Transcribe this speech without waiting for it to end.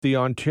The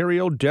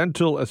Ontario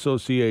Dental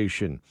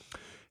Association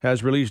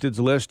has released its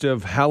list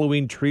of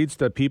Halloween treats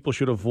that people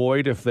should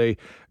avoid if they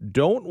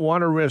don't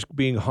want to risk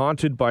being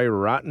haunted by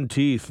rotten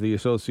teeth. The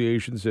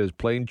association says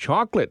plain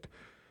chocolate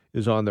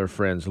is on their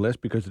friends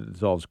list because it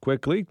dissolves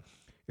quickly.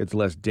 It's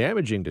less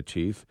damaging to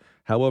teeth.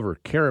 However,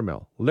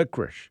 caramel,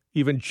 licorice,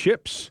 even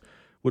chips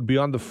would be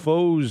on the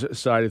foes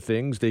side of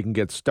things. They can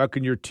get stuck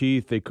in your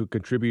teeth. They could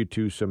contribute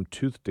to some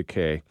tooth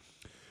decay.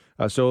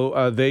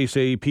 So they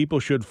say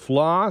people should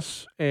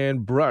floss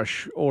and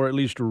brush or at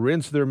least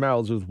rinse their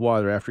mouths with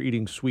water after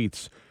eating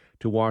sweets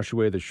to wash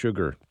away the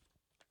sugar.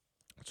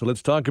 So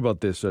let's talk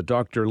about this.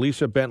 Dr.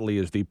 Lisa Bentley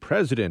is the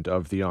president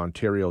of the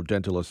Ontario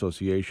Dental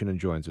Association and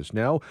joins us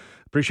now.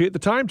 Appreciate the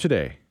time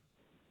today.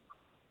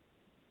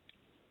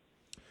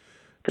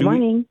 Good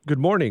morning. Good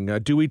morning.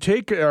 Do we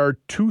take our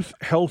tooth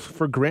health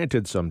for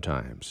granted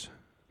sometimes?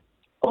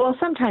 Well,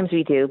 sometimes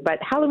we do, but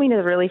Halloween is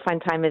a really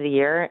fun time of the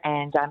year,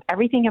 and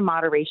everything in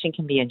moderation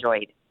can be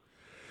enjoyed.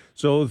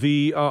 So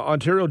the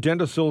Ontario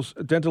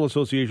Dental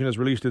Association has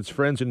released its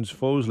friends and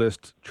foes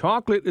list.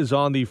 Chocolate is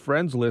on the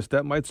friends list.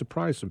 That might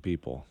surprise some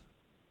people.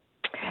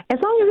 As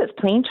long as it's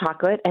plain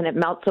chocolate and it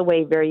melts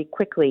away very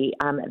quickly,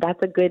 that's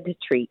a good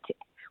treat.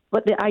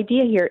 But the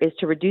idea here is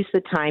to reduce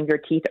the time your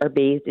teeth are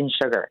bathed in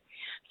sugar.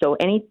 So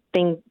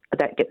anything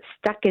that gets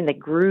stuck in the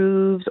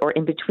grooves or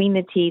in between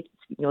the teeth,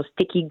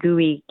 sticky,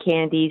 gooey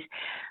candies,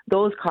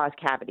 those cause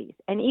cavities.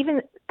 And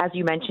even, as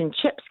you mentioned,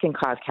 chips can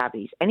cause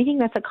cavities. Anything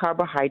that's a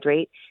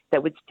carbohydrate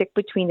that would stick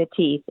between the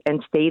teeth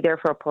and stay there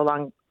for a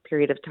prolonged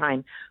period of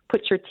time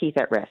puts your teeth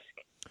at risk.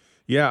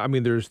 Yeah, I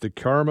mean, there's the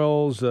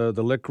caramels, the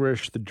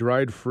licorice, the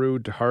dried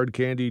fruit, hard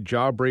candy,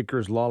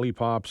 jawbreakers,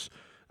 lollipops.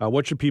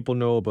 What should people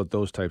know about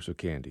those types of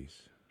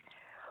candies?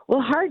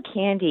 Well, hard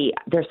candy,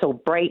 they're so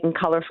bright and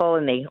colorful,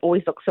 and they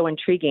always look so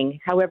intriguing.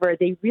 However,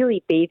 they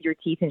really bathe your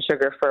teeth in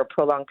sugar for a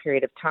prolonged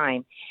period of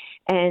time.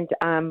 And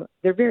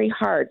they're very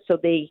hard, so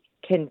they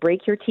can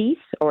break your teeth,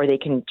 or they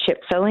can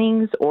chip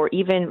fillings, or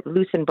even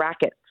loosen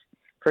brackets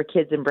for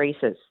kids and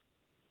braces.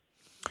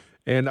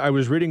 And I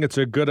was reading it's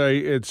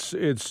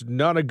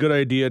not a good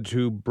idea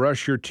to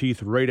brush your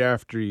teeth right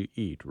after you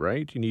eat,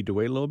 right? You need to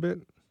wait a little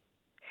bit?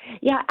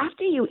 Yeah,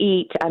 after you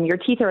eat, your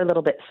teeth are a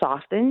little bit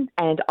softened,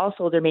 and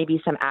also there may be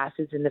some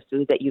acids in the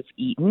food that you've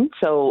eaten,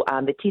 so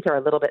the teeth are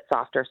a little bit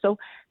softer. So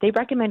they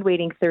recommend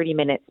waiting 30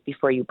 minutes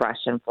before you brush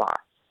and floss.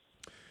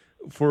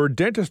 For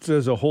dentists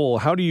as a whole,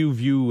 how do you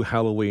view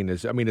Halloween?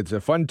 It's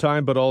a fun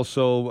time, but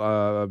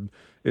also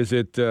is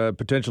it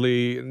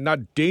potentially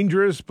not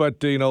dangerous,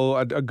 but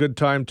a good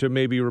time to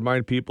maybe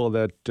remind people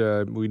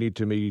that we need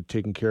to be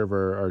taking care of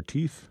our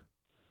teeth?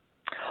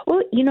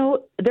 Well,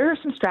 there are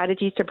some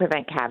strategies to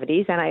prevent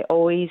cavities, and I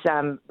always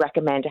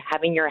recommend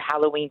having your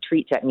Halloween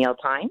treats at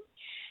mealtime,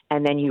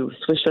 and then you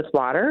swish with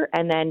water,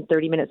 and then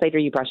 30 minutes later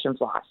you brush and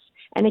floss.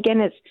 And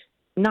again, it's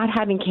not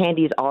having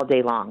candies all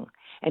day long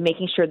and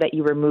making sure that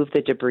you remove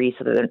the debris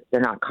so that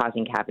they're not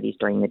causing cavities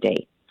during the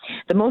day.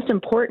 The most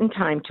important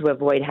time to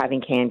avoid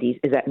having candies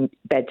is at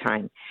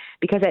bedtime,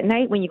 because at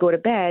night when you go to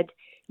bed,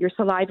 your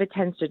saliva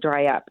tends to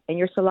dry up, and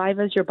your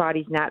saliva is your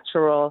body's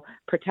natural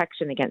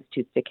protection against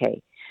tooth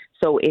decay.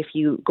 So if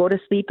you go to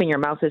sleep and your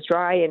mouth is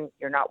dry and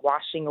you're not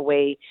washing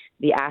away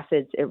the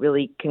acids, it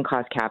really can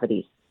cause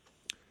cavities.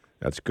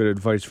 That's good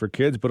advice for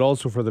kids, but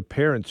also for the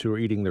parents who are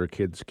eating their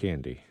kids'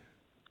 candy.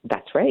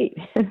 That's right.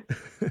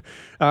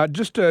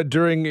 Just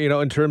during,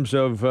 in terms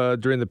of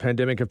during the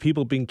pandemic, have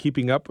people been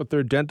keeping up with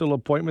their dental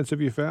appointments, have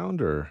you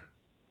found, or?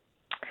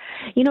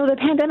 The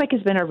pandemic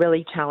has been a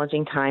really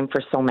challenging time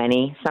for so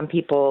many. Some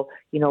people,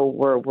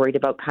 were worried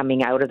about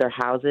coming out of their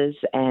houses.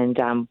 And,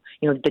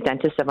 the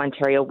Dentists of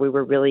Ontario, we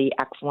were really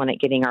excellent at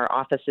getting our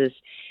offices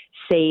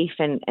safe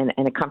and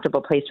a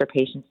comfortable place for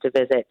patients to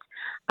visit.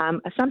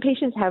 Some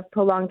patients have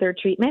prolonged their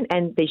treatment,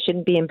 and they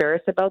shouldn't be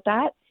embarrassed about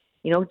that.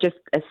 Just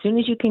as soon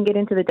as you can get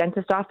into the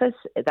dentist office,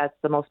 that's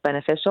the most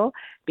beneficial,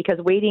 because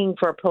waiting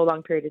for a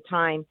prolonged period of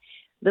time,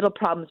 little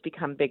problems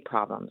become big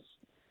problems.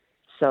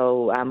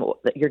 So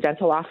your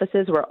dental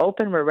offices, we're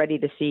open. We're ready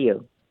to see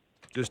you.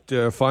 Just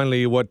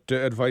finally, what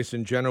advice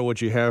in general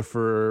would you have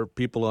for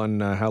people on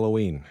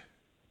Halloween?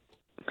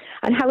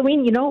 On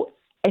Halloween,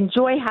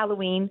 enjoy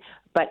Halloween,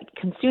 but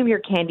consume your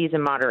candies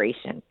in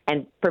moderation,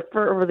 and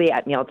preferably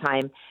at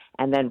mealtime,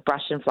 and then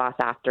brush and floss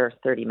after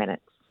 30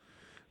 minutes.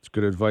 That's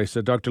good advice.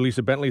 Dr.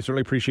 Lisa Bentley,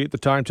 certainly appreciate the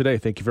time today.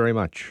 Thank you very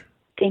much.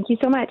 Thank you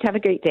so much. Have a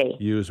great day.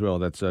 You as well.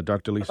 That's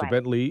Dr. Lisa Bye-bye.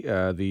 Bentley,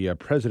 the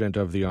president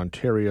of the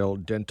Ontario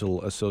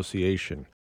Dental Association.